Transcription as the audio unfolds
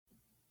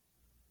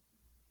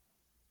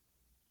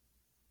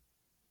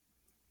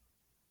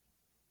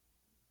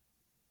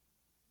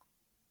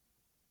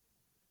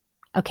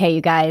Okay,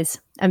 you guys,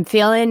 I'm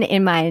feeling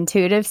in my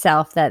intuitive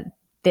self that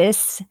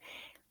this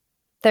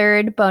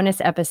third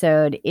bonus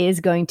episode is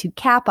going to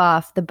cap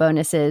off the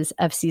bonuses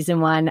of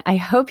season 1. I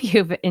hope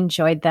you've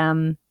enjoyed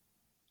them.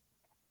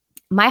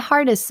 My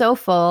heart is so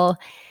full,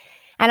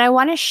 and I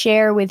want to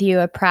share with you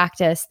a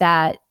practice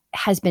that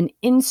has been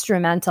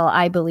instrumental,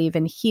 I believe,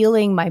 in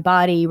healing my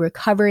body,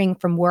 recovering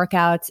from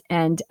workouts,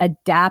 and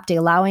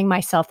allowing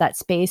myself that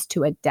space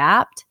to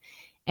adapt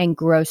and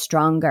grow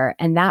stronger.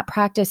 And that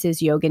practice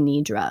is Yoga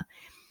Nidra.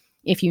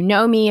 If you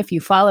know me, if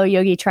you follow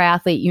Yogi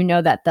Triathlete, you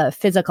know that the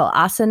physical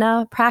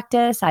asana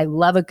practice, I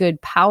love a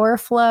good power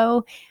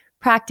flow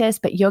practice,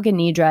 but Yoga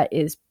Nidra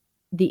is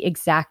the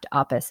exact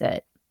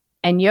opposite.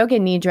 And Yoga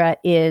Nidra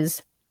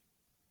is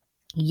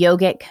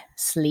yogic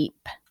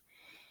sleep.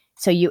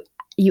 So you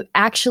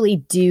actually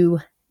do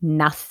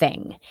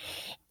nothing.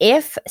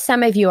 If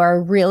some of you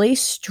are really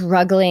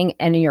struggling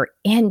and you're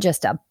in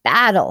just a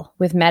battle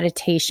with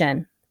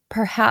meditation,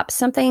 perhaps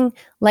something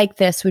like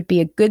this would be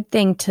a good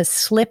thing to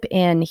slip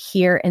in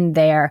here and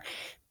there,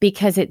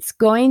 because it's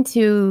going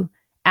to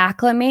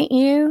acclimate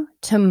you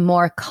to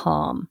more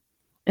calm.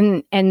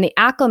 And the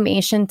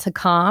acclimation to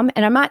calm,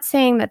 and I'm not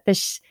saying that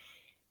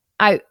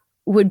I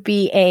would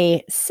be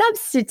a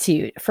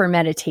substitute for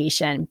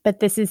meditation, but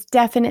this is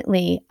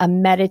definitely a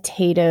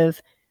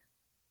meditative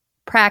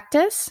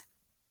practice.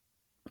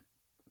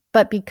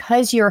 But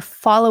because you're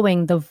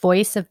following the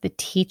voice of the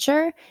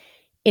teacher,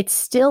 it's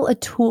still a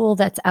tool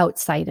that's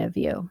outside of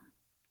you,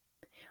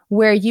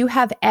 where you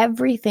have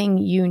everything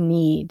you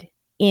need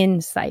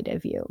inside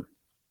of you.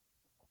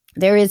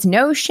 There is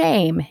no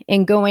shame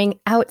in going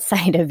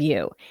outside of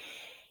you.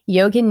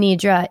 Yoga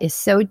Nidra is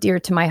so dear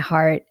to my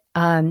heart.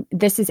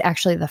 This is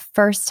actually the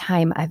first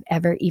time I've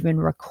ever even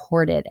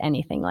recorded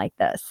anything like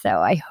this, so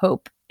I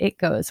hope it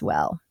goes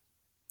well.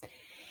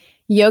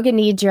 Yoga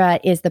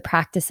Nidra is the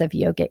practice of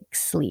yogic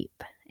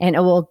sleep, and it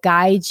will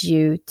guide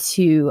you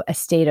to a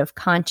state of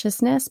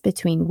consciousness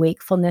between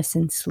wakefulness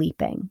and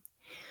sleeping.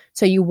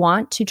 So you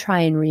want to try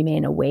and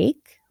remain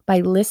awake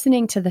by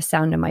listening to the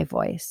sound of my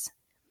voice.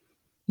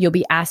 You'll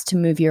be asked to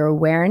move your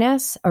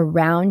awareness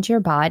around your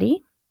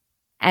body,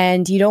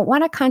 and you don't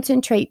want to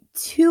concentrate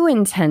too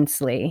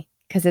intensely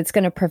because it's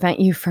going to prevent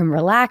you from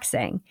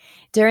relaxing.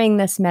 During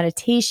this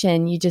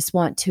meditation, you just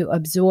want to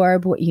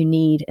absorb what you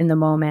need in the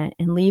moment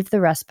and leave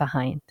the rest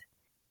behind.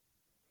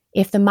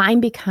 If the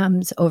mind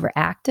becomes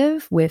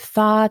overactive with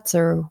thoughts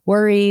or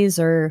worries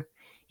or,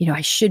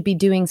 I should be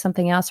doing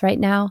something else right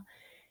now,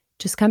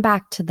 just come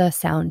back to the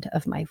sound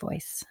of my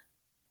voice.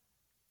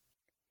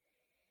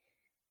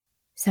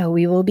 So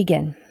we will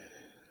begin.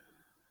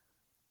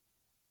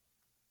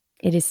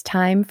 It is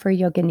time for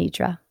Yoga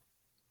Nidra.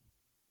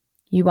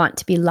 You want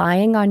to be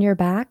lying on your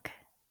back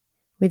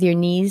with your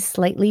knees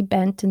slightly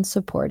bent and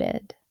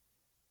supported,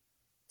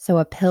 so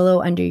a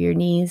pillow under your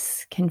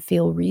knees can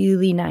feel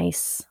really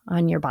nice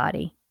on your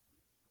body.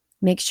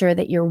 Make sure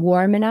that you're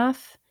warm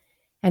enough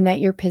and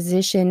that your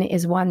position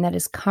is one that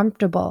is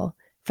comfortable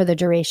for the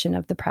duration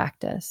of the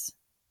practice.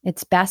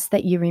 It's best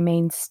that you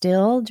remain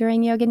still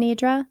during Yoga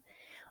Nidra,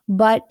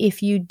 but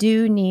if you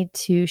do need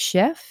to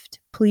shift,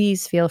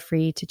 please feel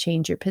free to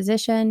change your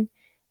position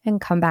and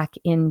come back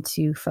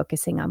into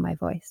focusing on my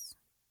voice.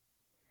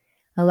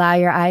 Allow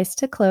your eyes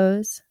to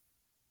close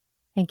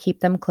and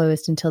keep them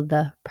closed until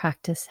the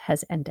practice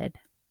has ended.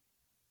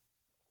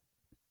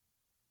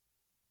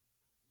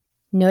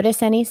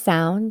 Notice any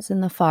sounds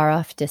in the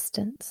far-off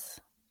distance.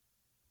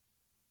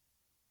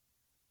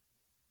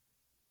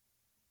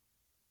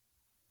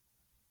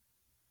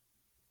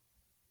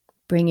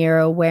 Bring your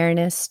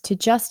awareness to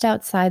just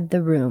outside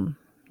the room.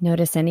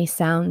 Notice any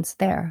sounds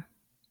there.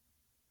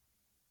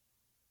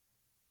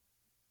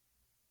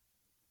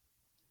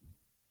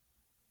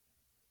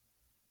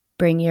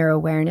 Bring your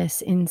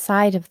awareness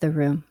inside of the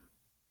room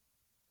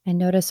and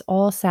notice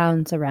all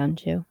sounds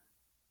around you.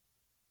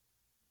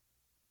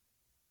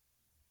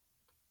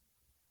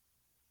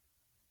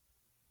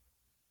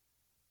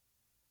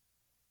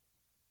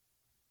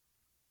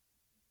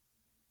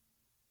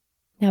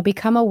 Now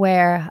become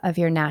aware of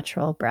your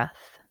natural breath.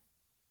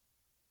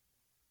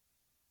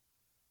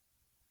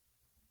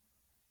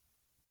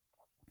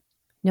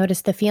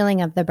 Notice the feeling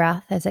of the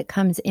breath as it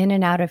comes in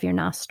and out of your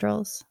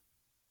nostrils.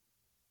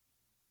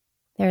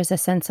 There is a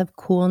sense of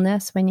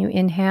coolness when you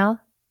inhale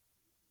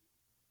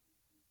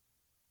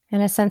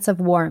and a sense of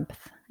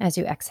warmth as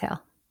you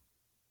exhale.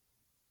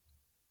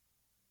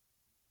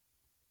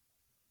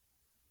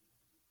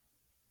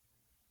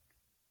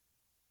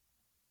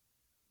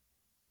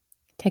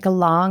 Take a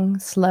long,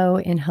 slow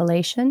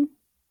inhalation,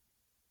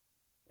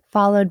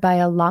 followed by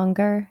a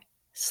longer,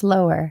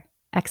 slower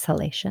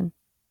exhalation.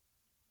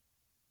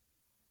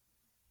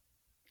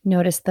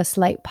 Notice the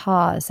slight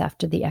pause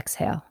after the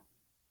exhale.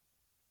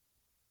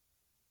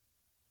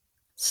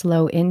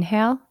 Slow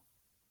inhale.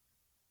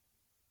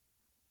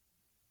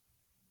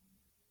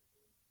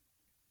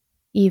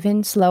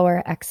 Even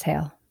slower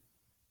exhale.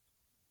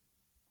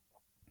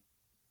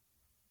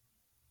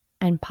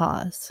 And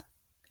pause.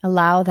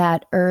 Allow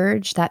that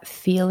urge, that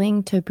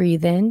feeling to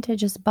breathe in to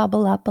just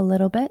bubble up a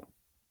little bit.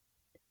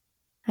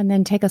 And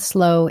then take a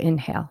slow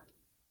inhale.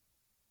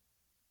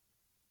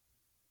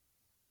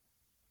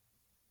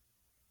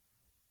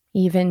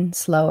 Even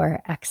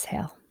slower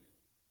exhale.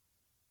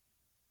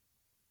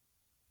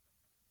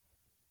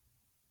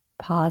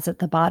 Pause at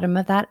the bottom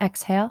of that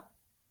exhale,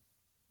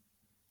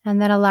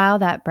 and then allow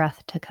that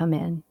breath to come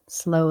in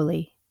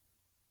slowly.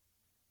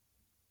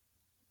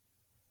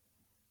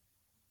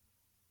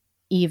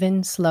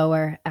 Even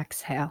slower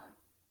exhale.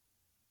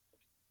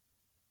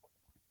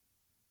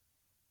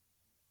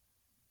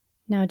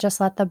 Now just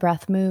let the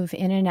breath move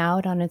in and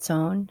out on its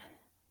own.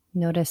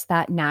 Notice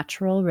that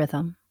natural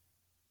rhythm.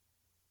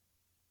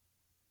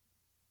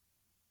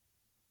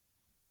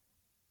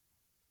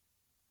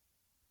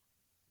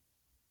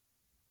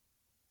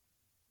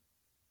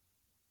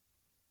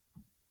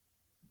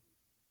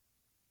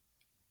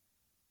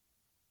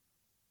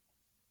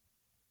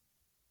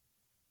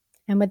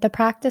 And with the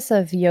practice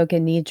of Yoga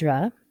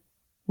Nidra,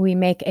 we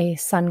make a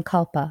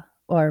sankalpa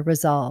or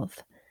resolve.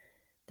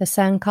 The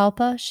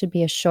sankalpa should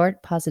be a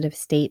short positive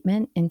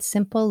statement in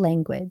simple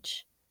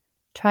language.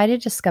 Try to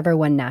discover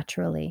one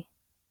naturally.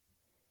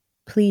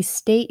 Please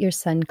state your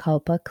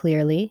sankalpa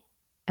clearly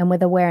and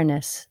with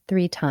awareness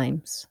 3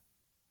 times.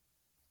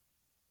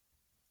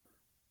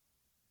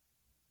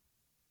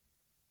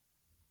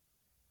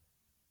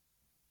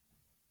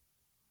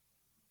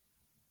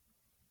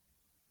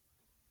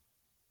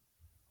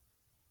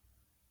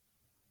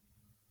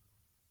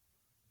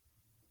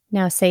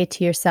 Now say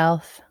to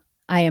yourself,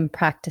 I am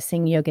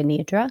practicing Yoga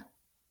Nidra.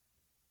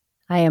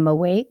 I am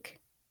awake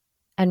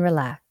and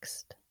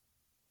relaxed.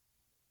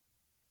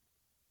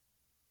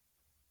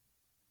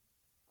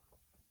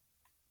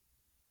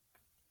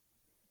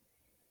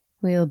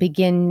 We will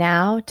begin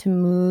now to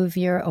move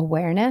your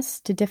awareness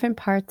to different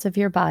parts of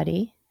your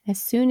body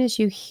as soon as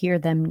you hear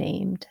them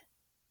named.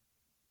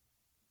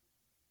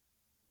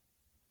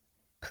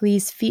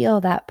 Please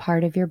feel that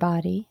part of your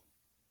body,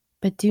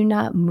 but do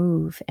not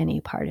move any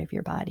part of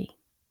your body.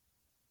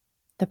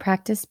 The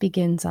practice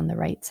begins on the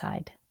right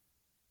side.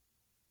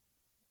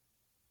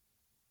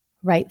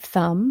 Right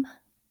thumb,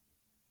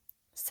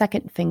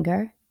 second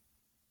finger,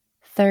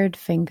 third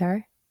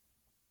finger,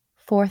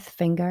 fourth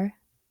finger,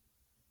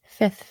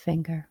 fifth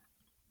finger.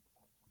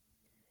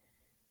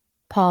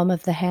 Palm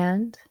of the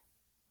hand,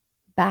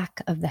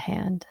 back of the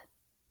hand.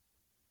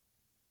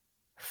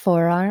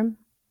 Forearm,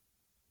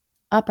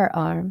 upper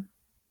arm,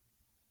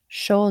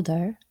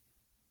 shoulder,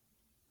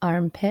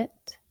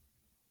 armpit,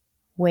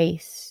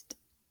 waist,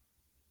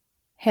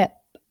 hip,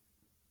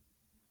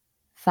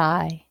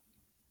 thigh,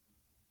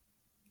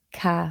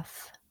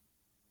 calf,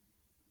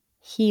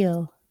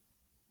 heel,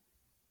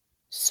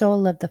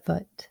 sole of the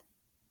foot,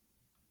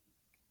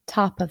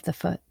 top of the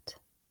foot,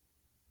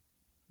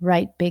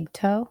 right big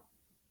toe,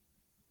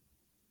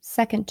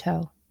 second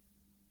toe,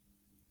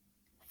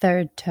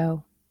 third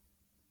toe,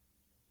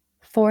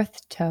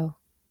 fourth toe,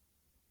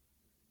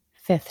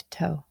 fifth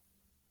toe.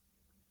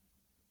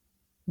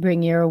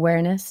 Bring your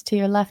awareness to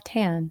your left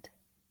hand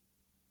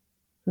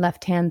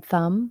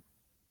thumb,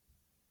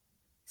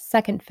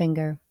 second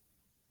finger,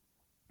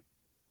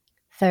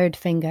 third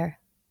finger,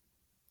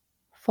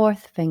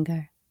 fourth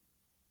finger,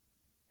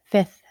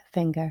 fifth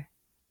finger,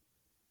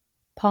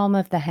 palm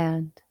of the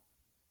hand,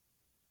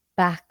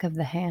 back of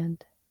the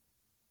hand,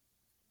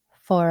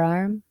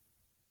 forearm,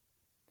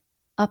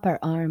 upper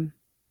arm,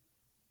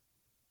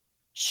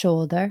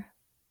 shoulder,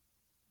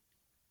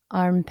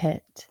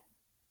 armpit,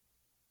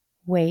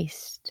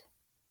 waist,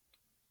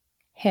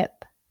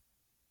 hip,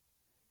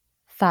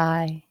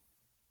 thigh,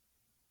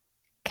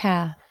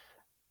 calf,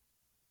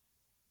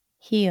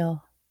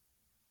 heel,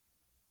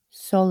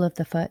 sole of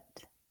the foot,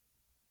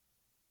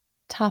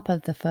 top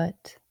of the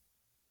foot,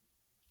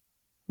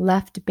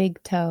 left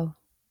big toe,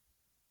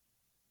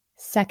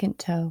 second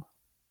toe,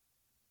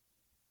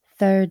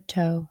 third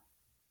toe,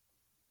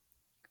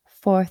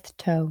 fourth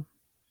toe,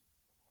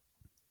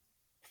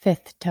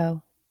 fifth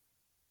toe.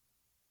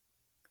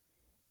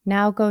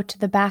 Now go to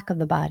the back of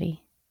the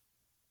body.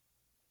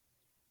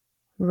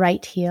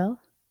 Right heel,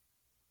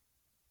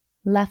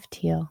 left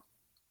heel,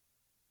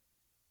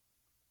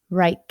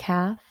 right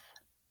calf,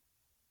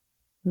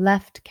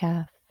 left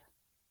calf,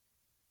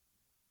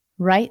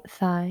 right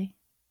thigh,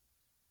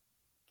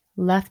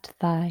 left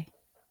thigh,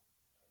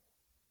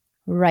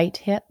 right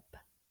hip,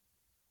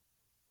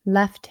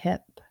 left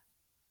hip,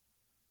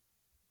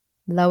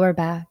 lower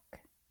back,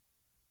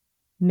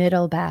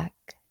 middle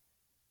back,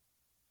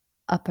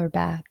 upper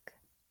back,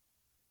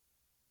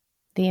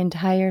 the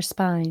entire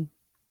spine,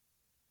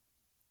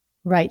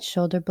 right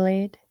shoulder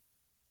blade,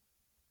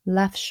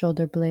 left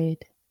shoulder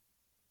blade,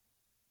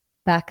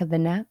 back of the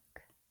neck,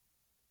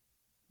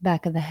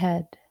 back of the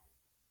head,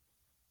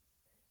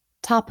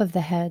 top of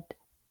the head,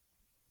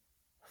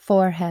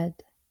 forehead,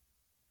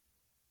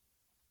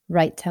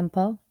 right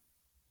temple,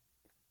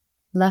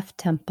 left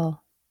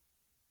temple,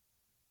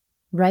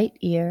 right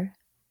ear,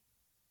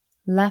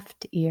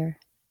 left ear,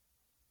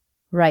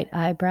 right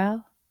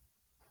eyebrow,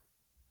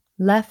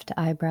 left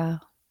eyebrow,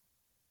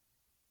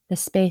 the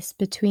space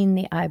between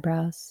the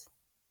eyebrows,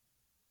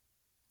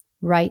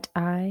 right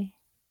eye,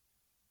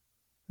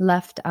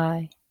 left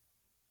eye,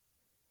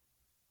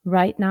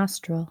 right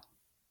nostril,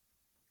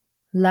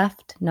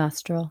 left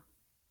nostril,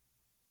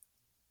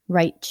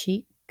 right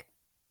cheek,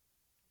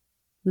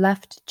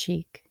 left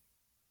cheek,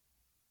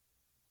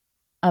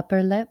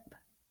 upper lip,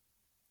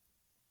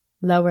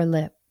 lower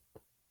lip,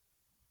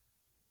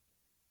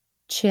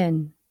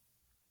 chin,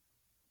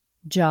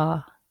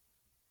 jaw,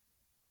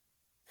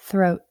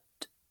 throat,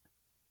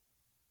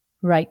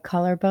 right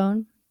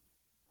collarbone,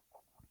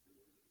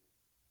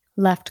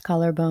 left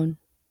collarbone,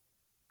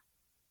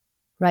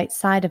 right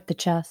side of the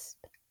chest,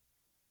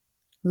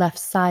 left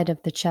side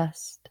of the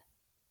chest,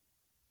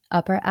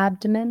 upper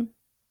abdomen,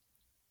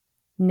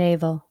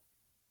 navel,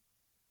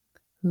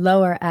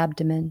 lower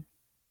abdomen,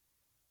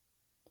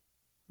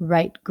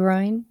 right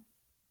groin,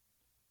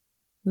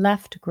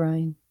 left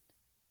groin,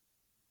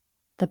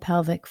 the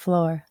pelvic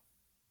floor,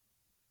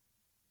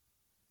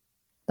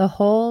 the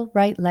whole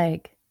right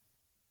leg,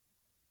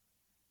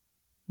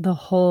 the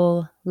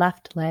whole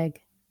left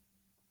leg,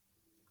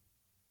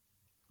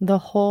 the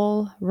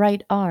whole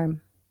right arm,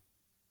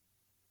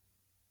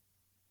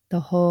 the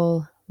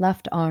whole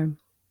left arm,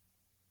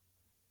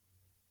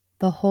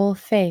 the whole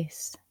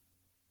face,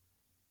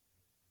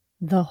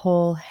 the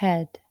whole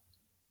head,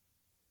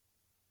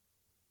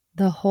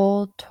 the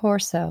whole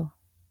torso,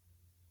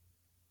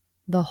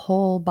 the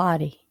whole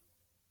body.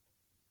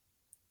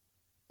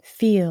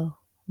 Feel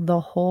the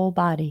whole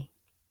body.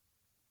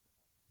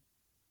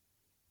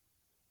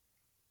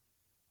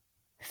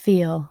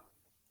 Feel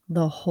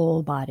the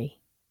whole body.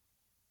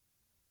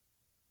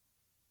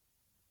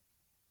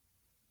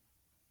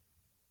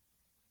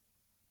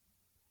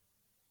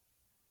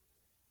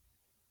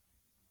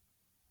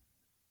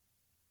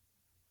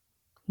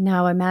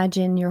 Now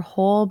imagine your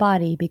whole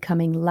body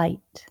becoming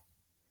light.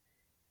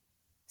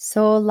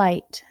 So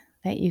light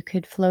that you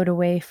could float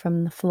away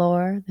from the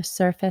floor, the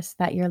surface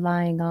that you're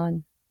lying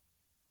on.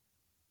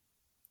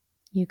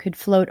 You could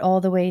float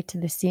all the way to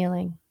the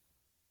ceiling.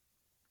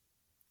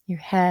 Your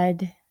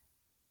head,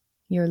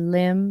 your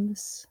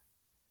limbs,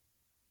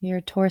 your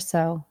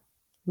torso,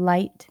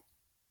 light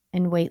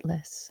and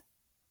weightless.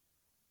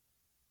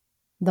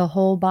 The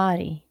whole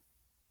body,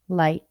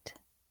 light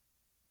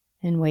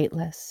and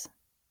weightless.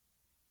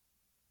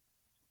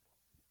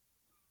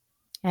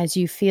 As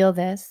you feel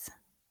this,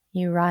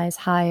 you rise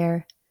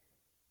higher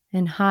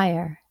and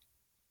higher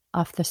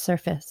off the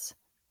surface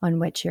on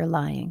which you're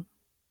lying.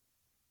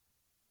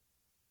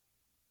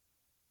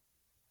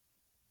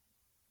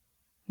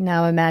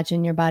 Now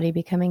imagine your body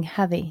becoming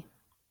heavy.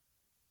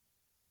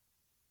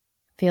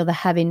 Feel the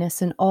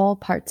heaviness in all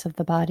parts of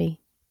the body,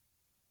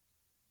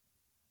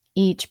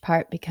 each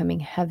part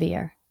becoming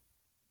heavier.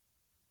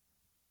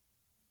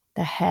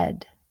 The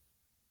head,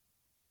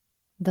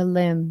 the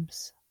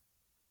limbs,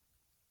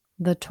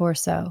 the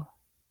torso,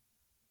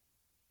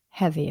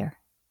 heavier.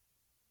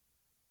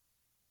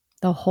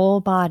 The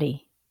whole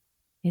body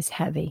is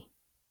heavy.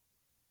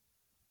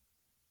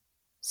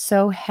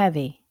 So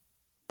heavy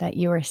that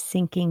you are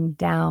sinking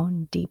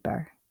down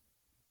deeper.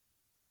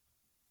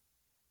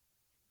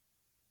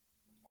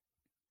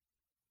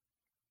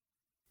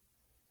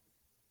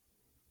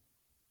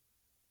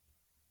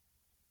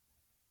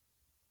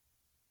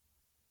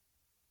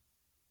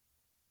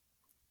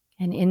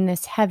 And in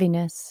this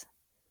heaviness,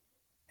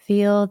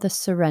 feel the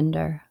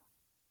surrender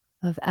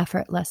of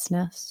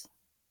effortlessness.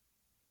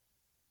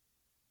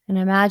 And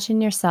imagine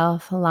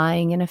yourself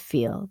lying in a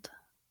field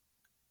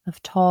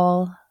of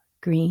tall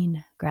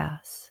green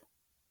grass.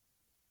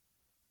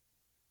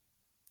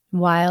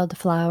 Wild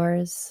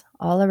flowers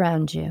all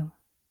around you.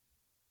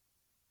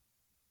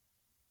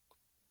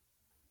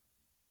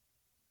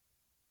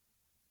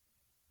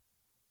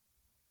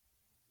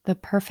 The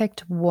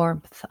perfect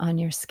warmth on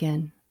your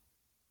skin.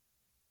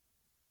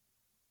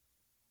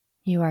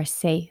 You are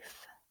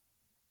safe.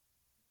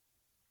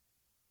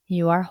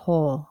 You are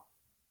whole.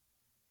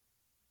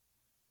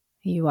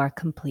 You are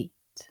complete.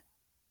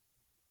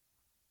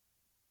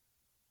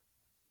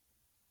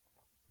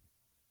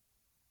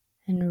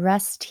 And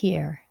rest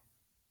here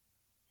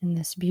in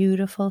this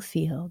beautiful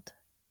field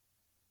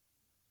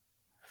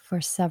for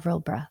several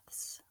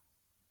breaths.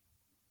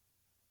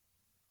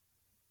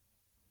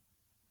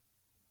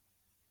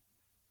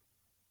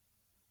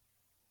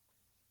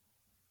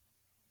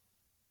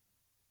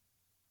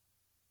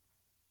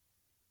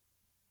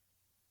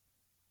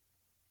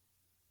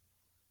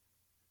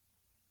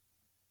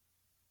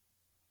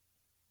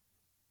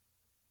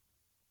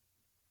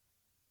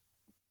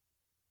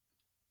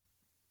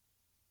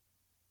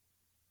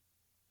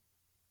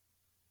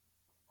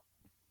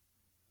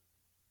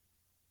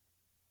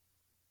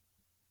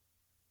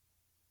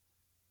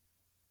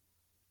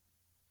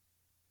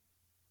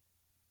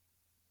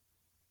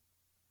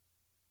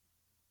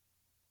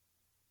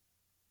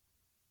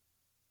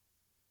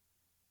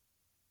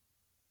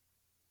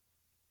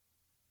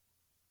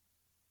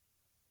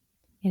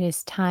 It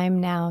is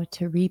time now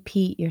to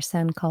repeat your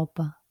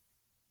Sankalpa,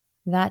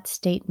 that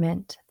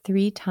statement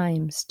 3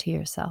 times to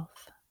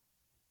yourself.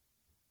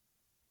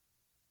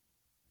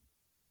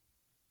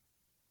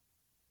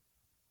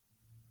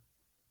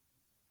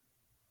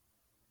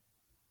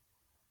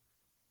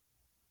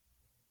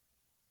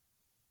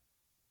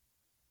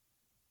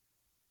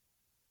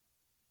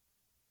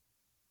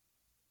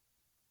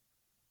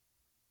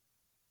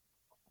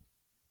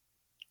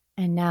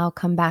 And now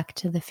come back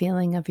to the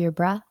feeling of your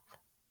breath,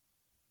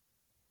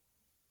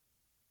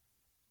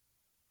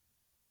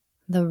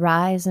 the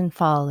rise and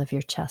fall of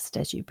your chest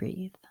as you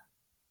breathe.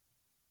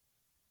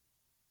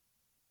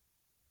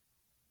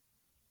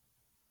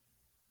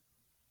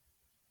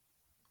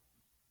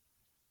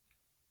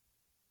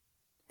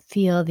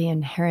 Feel the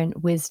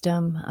inherent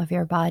wisdom of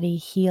your body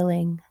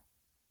healing.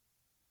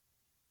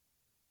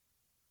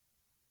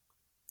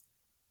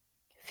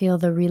 Feel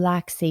the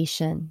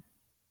relaxation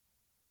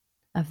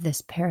of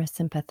this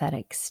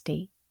parasympathetic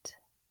state.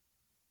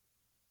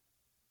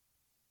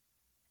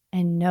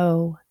 And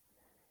know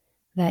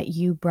that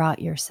you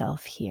brought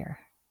yourself here.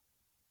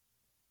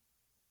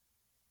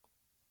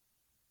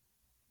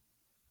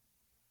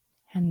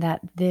 And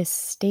that this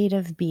state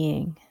of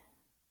being,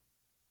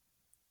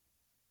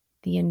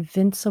 the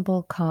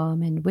invincible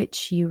calm in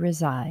which you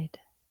reside,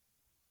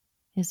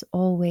 is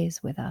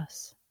always with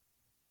us,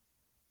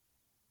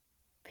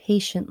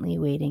 patiently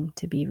waiting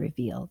to be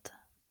revealed.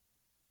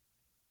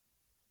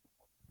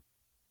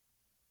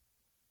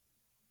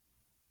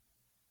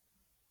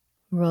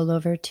 Roll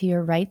over to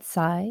your right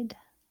side.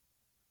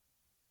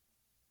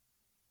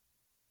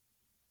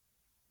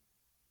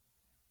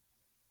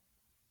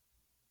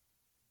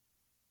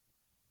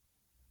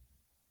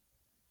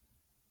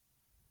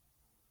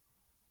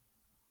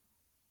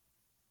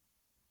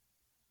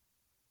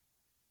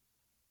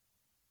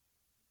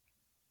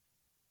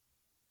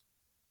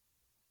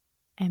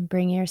 And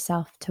bring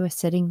yourself to a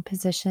sitting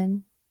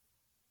position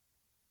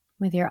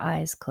with your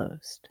eyes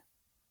closed.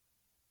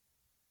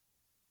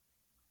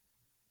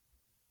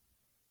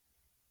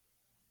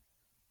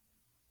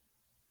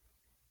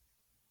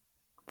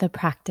 The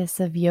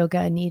practice of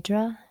Yoga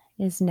Nidra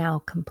is now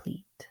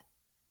complete.